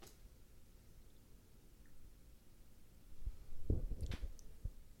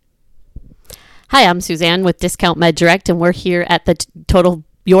Hi, I'm Suzanne with Discount Med Direct, and we're here at the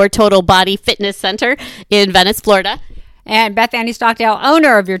Your Total Body Fitness Center in Venice, Florida. And Beth Annie Stockdale,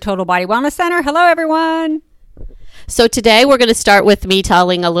 owner of Your Total Body Wellness Center. Hello, everyone. So today we're going to start with me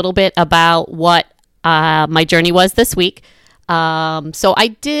telling a little bit about what my journey was this week. So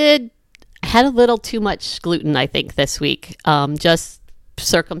I had a little too much gluten, I think, this week. Just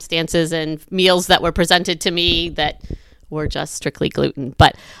circumstances and meals that were presented to me that were just strictly gluten.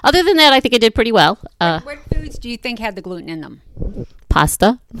 But other than that, I think I did pretty well. What foods do you think had the gluten in them?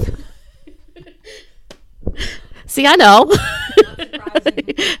 Pasta. See, I know.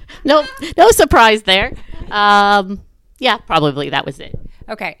 No surprise there. Yeah, probably that was it.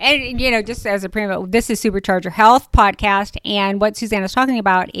 Okay. And, just as a preamble, this is Supercharge Your Health podcast. And what Suzanne is talking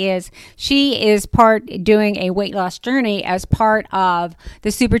about is she is doing a weight loss journey as part of the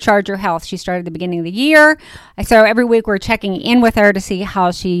Supercharge Your Health. She started at the beginning of the year. So every week we're checking in with her to see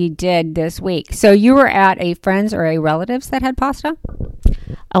how she did this week. So you were at a friend's or a relative's that had pasta?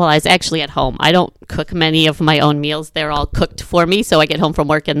 Well, I was actually at home. I don't cook many of my own meals. They're all cooked for me. So I get home from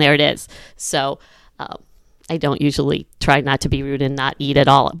work and there it is. So, I don't usually try not to be rude and not eat at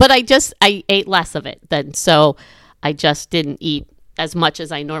all. But I ate less of it then. So I just didn't eat as much as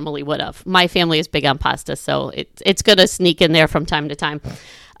I normally would have. My family is big on pasta, so it's going to sneak in there from time to time.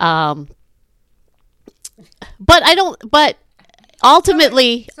 But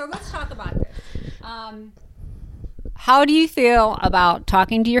ultimately. So let's talk about this. How do you feel about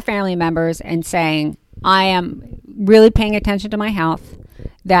talking to your family members and saying, I am really paying attention to my health?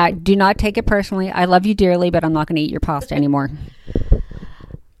 That do not take it personally. I love you dearly, but I'm not going to eat your pasta anymore.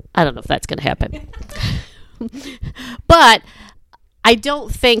 I don't know if that's going to happen. But I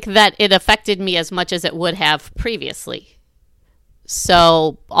don't think that it affected me as much as it would have previously.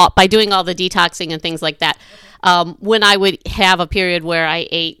 So by doing all the detoxing and things like that, when I would have a period where I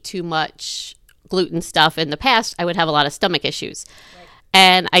ate too much gluten stuff in the past, I would have a lot of stomach issues. Right.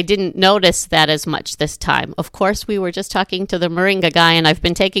 And I didn't notice that as much this time. Of course, we were just talking to the moringa guy, and I've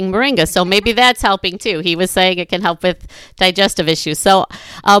been taking moringa, so maybe that's helping too. He was saying it can help with digestive issues. So,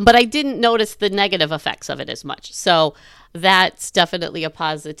 but I didn't notice the negative effects of it as much. So that's definitely a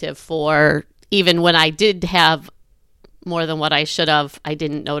positive for even when I did have more than what I should have, I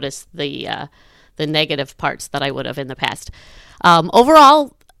didn't notice the negative parts that I would have in the past.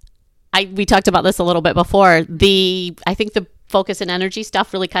 Overall, we talked about this a little bit before. I think the focus and energy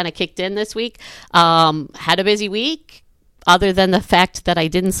stuff really kind of kicked in this week. Had a busy week, other than the fact that I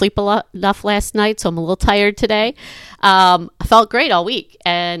didn't sleep enough last night, so I'm a little tired today. I felt great all week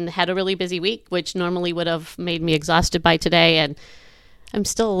and had a really busy week, which normally would have made me exhausted by today. And I'm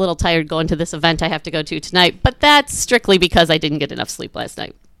still a little tired going to this event I have to go to tonight, but that's strictly because I didn't get enough sleep last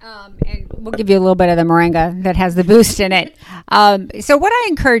night. And we'll give you a little bit of the moringa that has the boost in it. So what I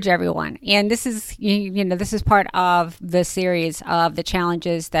encourage everyone, and this is, this is part of the series of the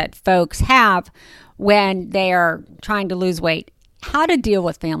challenges that folks have when they are trying to lose weight, how to deal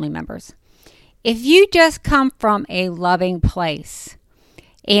with family members. If you just come from a loving place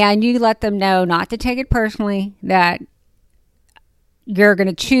and you let them know not to take it personally, that you're going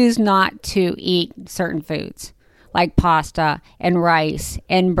to choose not to eat certain foods, like pasta and rice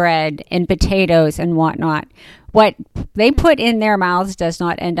and bread and potatoes and whatnot. What they put in their mouths does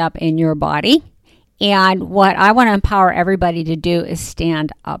not end up in your body. And what I want to empower everybody to do is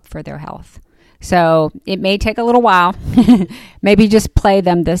stand up for their health. So it may take a little while. Maybe just play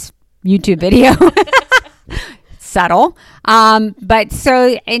them this YouTube video. Subtle. But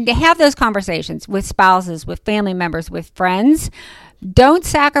to have those conversations with spouses, with family members, with friends, don't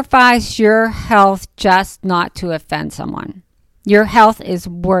sacrifice your health just not to offend someone. Your health is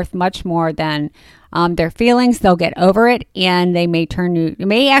worth much more than their feelings. They'll get over it, and they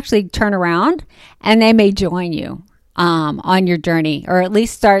may actually turn around, and they may join you on your journey, or at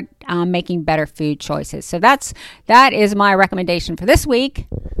least start making better food choices. So that is my recommendation for this week.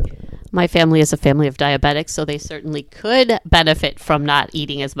 My family is a family of diabetics, so they certainly could benefit from not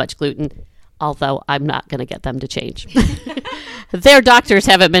eating as much gluten, although I'm not going to get them to change. Their doctors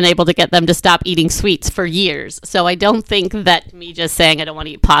haven't been able to get them to stop eating sweets for years, so I don't think that me just saying I don't want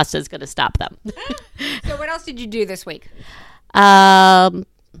to eat pasta is going to stop them. So what else did you do this week? Well,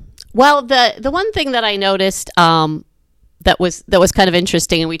 the one thing that I noticed that was kind of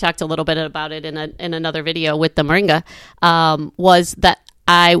interesting, and we talked a little bit about it in another video with the moringa, was that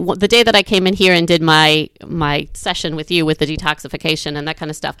the day that I came in here and did my session with you with the detoxification and that kind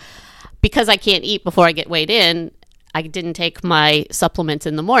of stuff, because I can't eat before I get weighed in, I didn't take my supplements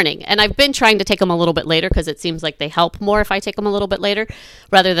in the morning. And I've been trying to take them a little bit later because it seems like they help more if I take them a little bit later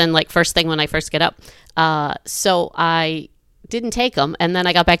rather than like first thing when I first get up. So I didn't take them. And then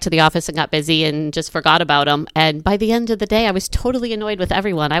I got back to the office and got busy and just forgot about them. And by the end of the day, I was totally annoyed with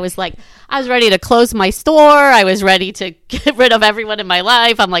everyone. I was ready to close my store. I was ready to get rid of everyone in my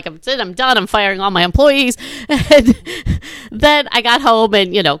life. I'm like, I'm done. I'm firing all my employees. And then I got home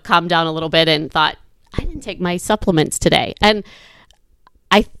and, calmed down a little bit and thought, I didn't take my supplements today. And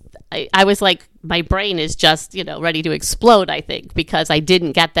I was like, my brain is just, ready to explode, I think, because I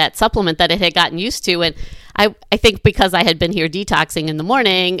didn't get that supplement that it had gotten used to. And I think because I had been here detoxing in the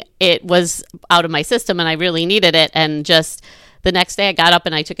morning, it was out of my system and I really needed it. And just the next day I got up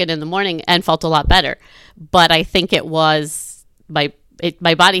and I took it in the morning and felt a lot better. But I think it was my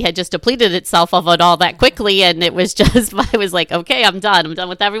body had just depleted itself of it all that quickly. And it was just, I was like, okay, I'm done. I'm done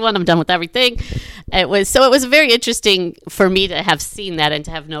with everyone. I'm done with everything. It was very interesting for me to have seen that and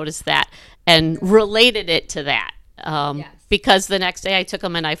to have noticed that and related it to that. Yes. Because the next day I took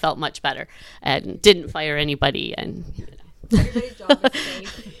them and I felt much better and didn't fire anybody. And everybody's job is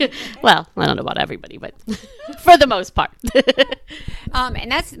safe. Well, I don't know about everybody, but for the most part.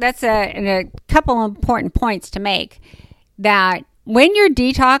 And that's a couple important points to make, that when you're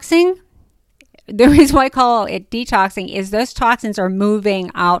detoxing, the reason why I call it detoxing is those toxins are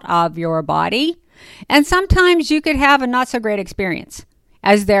moving out of your body. And sometimes you could have a not so great experience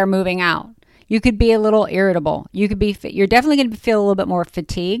as they're moving out. You could be a little irritable. You're definitely going to feel a little bit more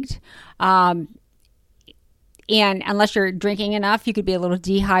fatigued. And unless you're drinking enough, you could be a little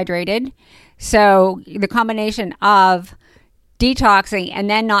dehydrated. So the combination of detoxing and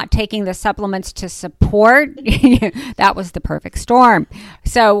then not taking the supplements to support, that was the perfect storm.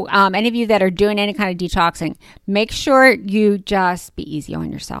 So any of you that are doing any kind of detoxing, make sure you just be easy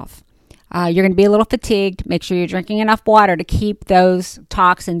on yourself. You're going to be a little fatigued. Make sure you're drinking enough water to keep those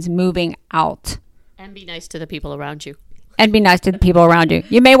toxins moving out. And be nice to the people around you.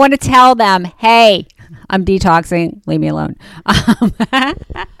 You may want to tell them, hey, I'm detoxing. Leave me alone.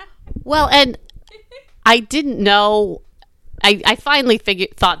 Well, and I didn't know. I finally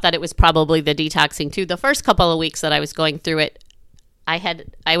thought that it was probably the detoxing too. The first couple of weeks that I was going through it,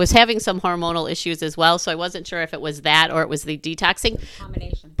 I was having some hormonal issues as well, so I wasn't sure if it was that or it was the detoxing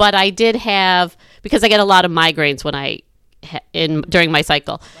combination. But I did have, because I get a lot of migraines when during my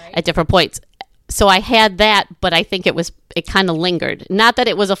cycle, right, at different points. So I had that, but I think it kind of lingered. Not that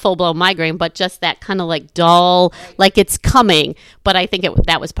it was a full-blown migraine, but just that kind of like dull, right, like it's coming. But I think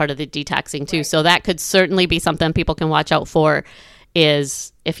that was part of the detoxing too. Right. So that could certainly be something people can watch out for,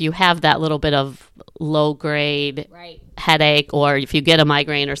 is if you have that little bit of low-grade, right, headache, or if you get a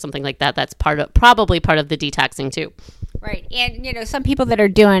migraine or something like that, that's probably part of the detoxing too. Right. And, some people that are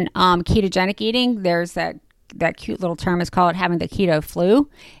doing ketogenic eating, there's that cute little term is called having the keto flu.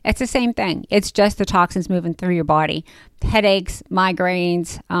 It's the same thing. It's just the toxins moving through your body. Headaches,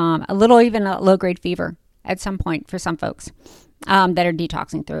 migraines, even a low-grade fever at some point for some folks that are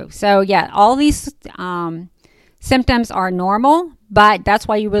detoxing through. So, yeah, all these symptoms are normal, but that's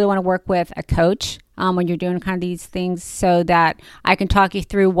why you really want to work with a coach when you're doing kind of these things, so that I can talk you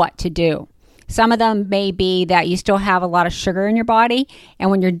through what to do. Some of them may be that you still have a lot of sugar in your body, and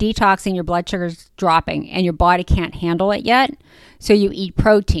when you're detoxing, your blood sugar's dropping and your body can't handle it yet. So you eat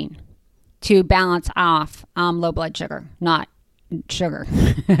protein to balance off low blood sugar, not sugar.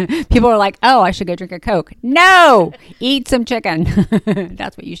 People are like, oh, I should go drink a Coke. No, eat some chicken.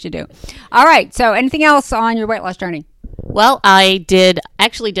 That's what you should do. All right. So anything else on your weight loss journey? Well, I did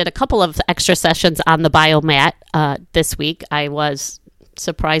a couple of extra sessions on the biomat this week. I was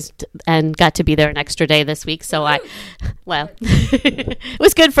surprised and got to be there an extra day this week. So it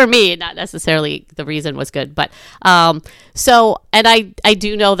was good for me. Not necessarily the reason was good, but and I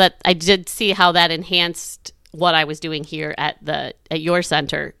do know that I did see how that enhanced what I was doing here at your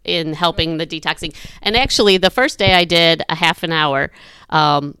center in helping the detoxing. And actually the first day I did a half an hour.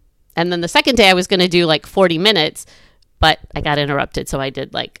 And then the second day I was going to do like 40 minutes, but I got interrupted. So I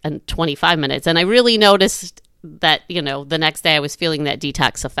did like 25 minutes, and I really noticed that, the next day I was feeling that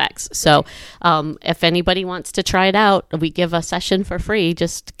detox effects. So if anybody wants to try it out, we give a session for free.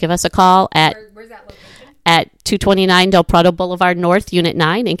 Just give us a call Where's that location? At 229 Del Prado Boulevard North, Unit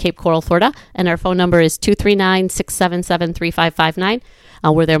 9 in Cape Coral, Florida. And our phone number is 239-677-3559.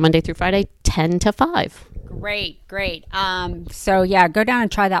 We're there Monday through Friday, 10 to 5. Great. So yeah, go down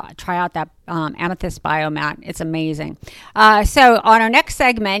and try out that Amethyst Biomat. It's amazing. So on our next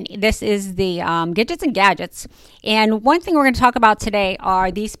segment, this is the Gidgets and Gadgets. And one thing we're going to talk about today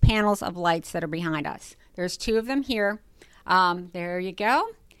are these panels of lights that are behind us. There's two of them here. There you go.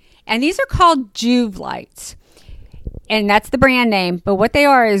 And these are called Joov lights. And that's the brand name. But what they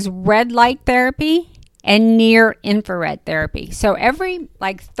are is red light therapy and near infrared therapy. So every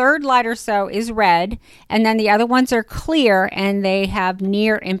third light or so is red, and then the other ones are clear and they have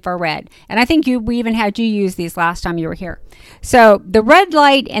near infrared. And I think we even had you use these last time you were here. So the red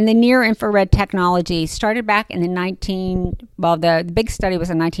light and the near infrared technology started back in the big study was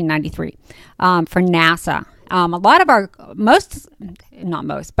in 1993 for NASA. A lot of our a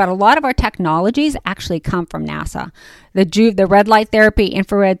lot of our technologies actually come from NASA. The Joov, the red light therapy,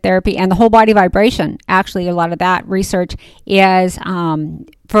 infrared therapy, and the whole body vibration. Actually, a lot of that research is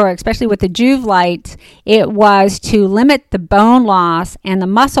especially with the Joov lights, it was to limit the bone loss and the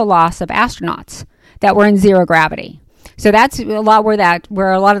muscle loss of astronauts that were in zero gravity. So that's a lot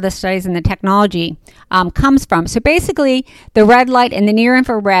where a lot of the studies and the technology comes from. So basically, the red light and the near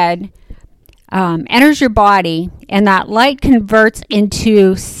infrared enters your body, and that light converts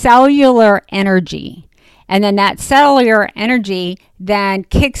into cellular energy. And then that cellular energy then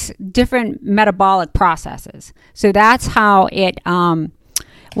kicks different metabolic processes. So that's how it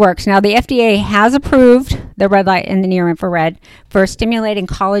works. Now, the FDA has approved the red light and the near infrared for stimulating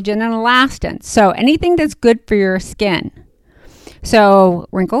collagen and elastin. So anything that's good for your skin. So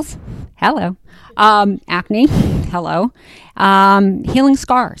wrinkles, hello. Acne, hello. Healing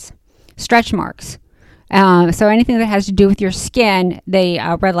scars. Stretch marks. So anything that has to do with your skin,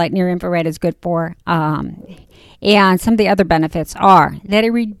 the red light near infrared is good for. And some of the other benefits are that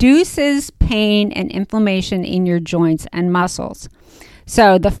it reduces pain and inflammation in your joints and muscles.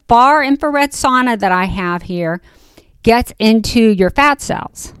 So the far infrared sauna that I have here gets into your fat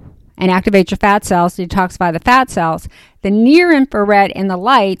cells and activates your fat cells to detoxify the fat cells. The near infrared and the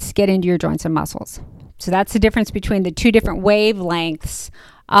lights get into your joints and muscles. So that's the difference between the two different wavelengths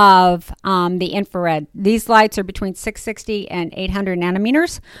of the infrared. These lights are between 660 and 800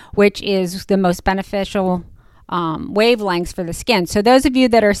 nanometers, which is the most beneficial wavelengths for the skin. So those of you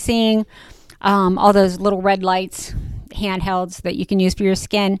that are seeing all those little red lights, handhelds that you can use for your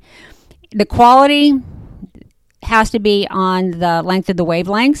skin, the quality has to be on the length of the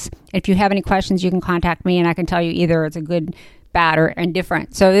wavelengths. If you have any questions, you can contact me and I can tell you either it's a good, bad, or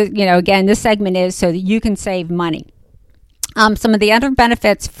indifferent. So, again, this segment is so that you can save money. Some of the other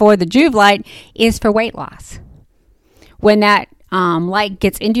benefits for the Joov light is for weight loss. When that light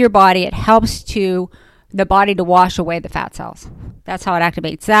gets into your body, it helps the body to wash away the fat cells. That's how it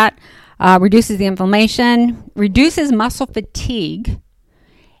activates that. Reduces the inflammation, reduces muscle fatigue,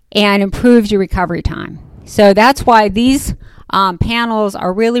 and improves your recovery time. So that's why these panels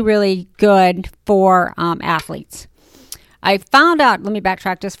are really, really good for athletes. I found out, let me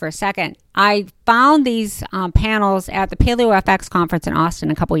backtrack just for a second. I found these panels at the PaleoFX conference in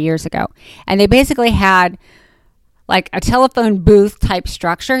Austin a couple years ago. And they basically had like a telephone booth type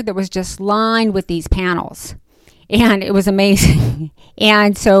structure that was just lined with these panels. And it was amazing.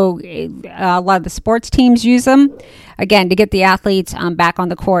 And so a lot of the sports teams use them, again, to get the athletes back on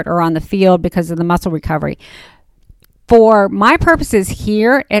the court or on the field because of the muscle recovery. For my purposes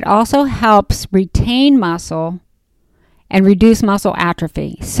here, it also helps retain muscle and reduce muscle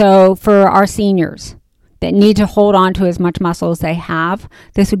atrophy. So for our seniors that need to hold on to as much muscle as they have,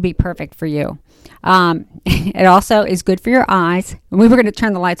 this would be perfect for you. It also is good for your eyes. We were going to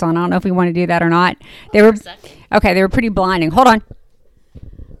turn the lights on. I don't know if we want to do that or not. They were pretty blinding. Hold on.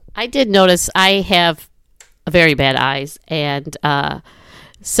 I did notice I have very bad eyes, and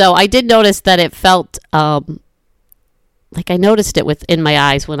so I did notice that it felt like I noticed it within my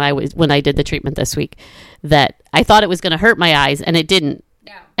eyes when I did the treatment this week, that I thought it was going to hurt my eyes, and it didn't.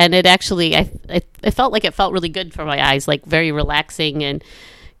 No. And it actually, it felt like it felt really good for my eyes, like very relaxing, and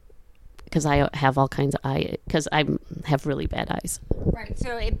because I have all kinds of because I have really bad eyes. Right.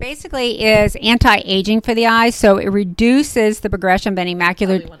 So it basically is anti-aging for the eyes. So it reduces the progression of any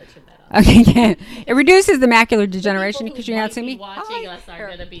macular. Okay, it reduces the macular degeneration because you're not seeing me. Watching us are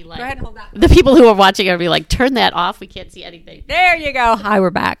going to be like, go ahead, hold on. The people who are watching are going to be like, turn that off. We can't see anything. There you go. Hi, we're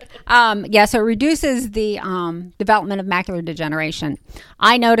back. So it reduces the development of macular degeneration.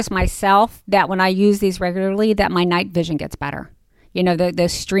 I notice myself that when I use these regularly, that my night vision gets better. You know,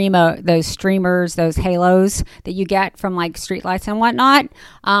 those streamers, those halos that you get from like streetlights and whatnot.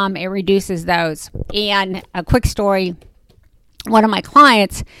 It reduces those. And a quick story. One of my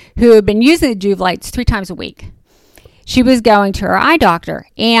clients who had been using the Joov lights 3 times a week, she was going to her eye doctor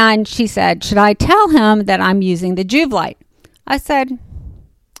and she said, should I tell him that I'm using the Joov light? I said,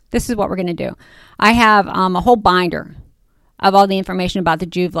 this is what we're going to do. I have a whole binder of all the information about the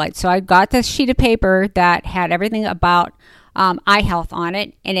Joov light. So I got this sheet of paper that had everything about eye health on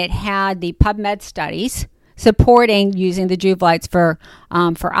it, and it had the PubMed studies. supporting using the Joov lights for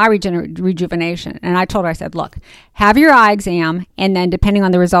eye rejuvenation. And I told her, I said, look, have your eye exam, and then depending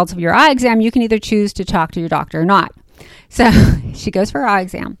on the results of your eye exam, you can either choose to talk to your doctor or not. So she goes for her eye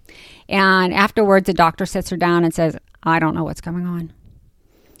exam. And afterwards, the doctor sits her down and says, I don't know what's going on.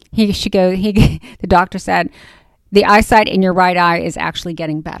 The doctor said, the eyesight in your right eye is actually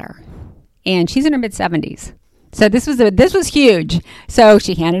getting better. And she's in her mid-70s. So this was huge. So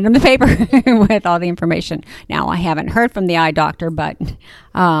she handed him the paper with all the information. Now, I haven't heard from the eye doctor, but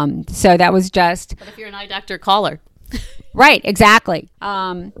so that was just... But if you're an eye doctor, call her. Right, exactly.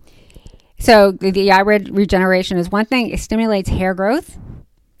 So the eye regeneration is one thing. It stimulates hair growth.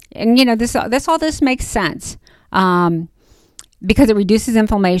 And, this makes sense because it reduces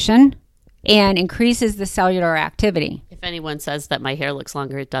inflammation and increases the cellular activity. If anyone says that my hair looks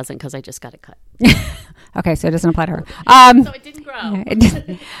longer, it doesn't, because I just got it cut. Okay, so it doesn't apply to her. So it didn't grow.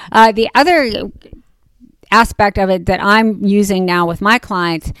 The other aspect of it that I'm using now with my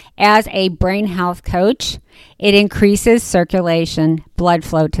clients as a brain health coach, it increases circulation, blood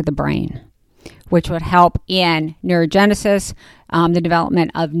flow to the brain, which would help in neurogenesis, the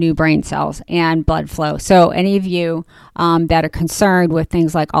development of new brain cells and blood flow. So any of you that are concerned with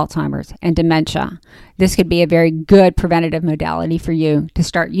things like Alzheimer's and dementia, this could be a very good preventative modality for you to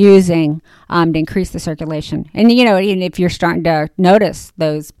start using to increase the circulation. And, even if you're starting to notice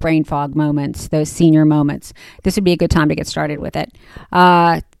those brain fog moments, those senior moments, this would be a good time to get started with it.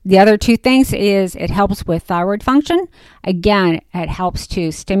 The other two things is it helps with thyroid function. Again, it helps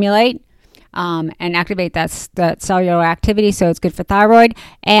to stimulate and activate that cellular activity, so it's good for thyroid.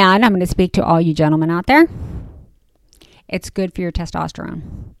 And I'm going to speak to all you gentlemen out there. It's good for your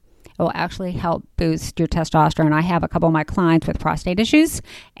testosterone. It will actually help boost your testosterone. I have a couple of my clients with prostate issues,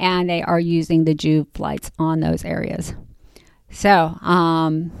 and they are using the Joov lights on those areas. So,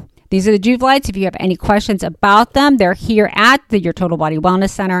 these are the Joov lights. If you have any questions about them, they're here at Your Total Body Wellness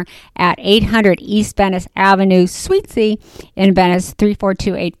Center at 800 East Venice Avenue, Suite C in Venice,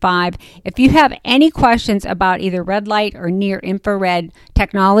 34285. If you have any questions about either red light or near infrared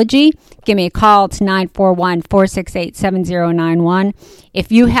technology, give me a call. It's 941-468-7091. If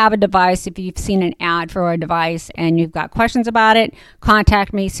you have a device, if you've seen an ad for a device and you've got questions about it,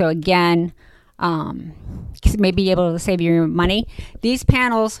 contact me. So again, may be able to save you money. These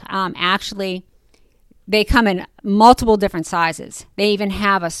panels actually, they come in multiple different sizes. They even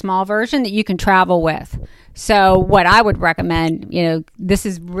have a small version that you can travel with. So what I would recommend, this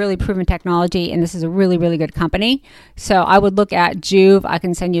is really proven technology, and this is a really, really good company. So I would look at Joov. I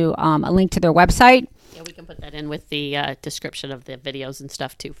can send you a link to their website. Yeah, we can put that in with the description of the videos and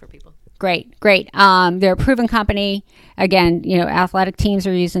stuff too for people. Great. They're a proven company. Again, athletic teams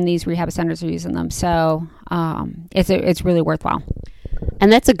are using these, rehab centers are using them. So it's really worthwhile.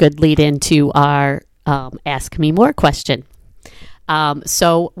 And that's a good lead into our Ask Me More question.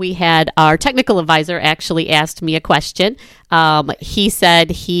 So we had our technical advisor actually asked me a question. He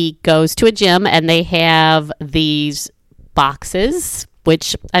said he goes to a gym and they have these boxes,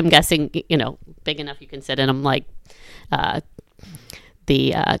 which I'm guessing, big enough you can sit in them, like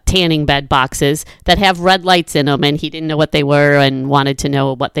the tanning bed boxes that have red lights in them, and he didn't know what they were and wanted to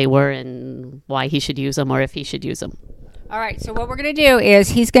know what they were and why he should use them or if he should use them. All right, so what we're going to do is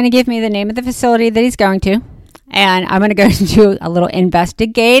he's going to give me the name of the facility that he's going to, and I'm going to go do a little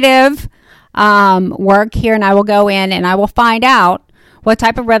investigative work here, and I will go in and I will find out what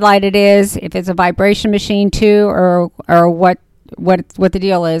type of red light it is, if it's a vibration machine too, or what the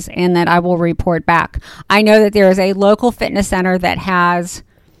deal is, and that I will report back. I know that there is a local fitness center that has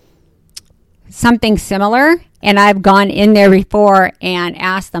something similar, and I've gone in there before and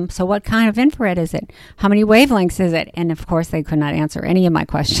asked them, so what kind of infrared is it? How many wavelengths is it? And of course, they could not answer any of my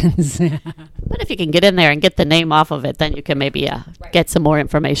questions. But if you can get in there and get the name off of it, then you can maybe get some more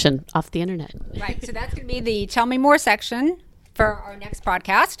information off the internet. Right, so that's going to be the Tell Me More section for our next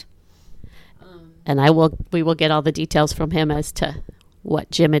podcast. And we will get all the details from him as to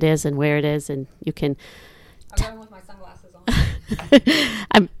what gym it is and where it is, and you can. I'm going with my sunglasses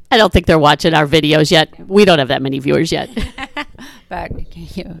on. I don't think they're watching our videos yet. We don't have that many viewers yet. But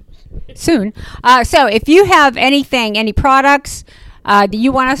soon. So if you have any products that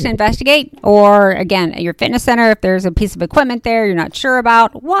you want us to investigate, or again, at your fitness center, if there's a piece of equipment there you're not sure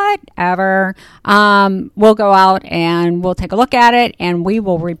about, whatever, we'll go out and we'll take a look at it and we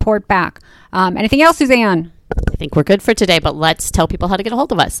will report back. Anything else, Suzanne? I think we're good for today, but let's tell people how to get a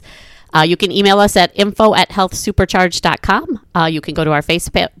hold of us. You can email us at info@healthsupercharge.com. You can go to our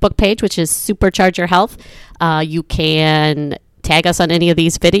Facebook page, which is Supercharge Your Health. You can tag us on any of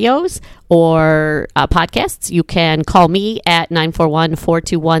these videos or podcasts, you can call me at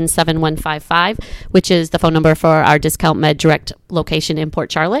 941-421-7155, which is the phone number for our Discount Med Direct location in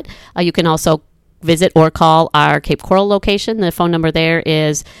Port Charlotte. You can also visit or call our Cape Coral location. The phone number there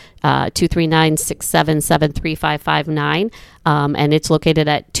is 239-677-3559, and it's located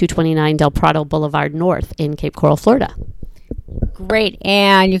at 229 Del Prado Boulevard North in Cape Coral, Florida. Great.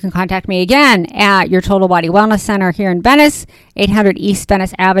 And you can contact me again at your Total Body Wellness Center here in Venice, 800 East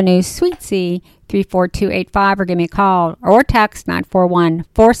Venice Avenue, Suite C, 34285, or give me a call or text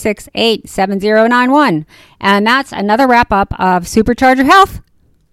 941-468-7091. And that's another wrap up of Supercharge Your Health.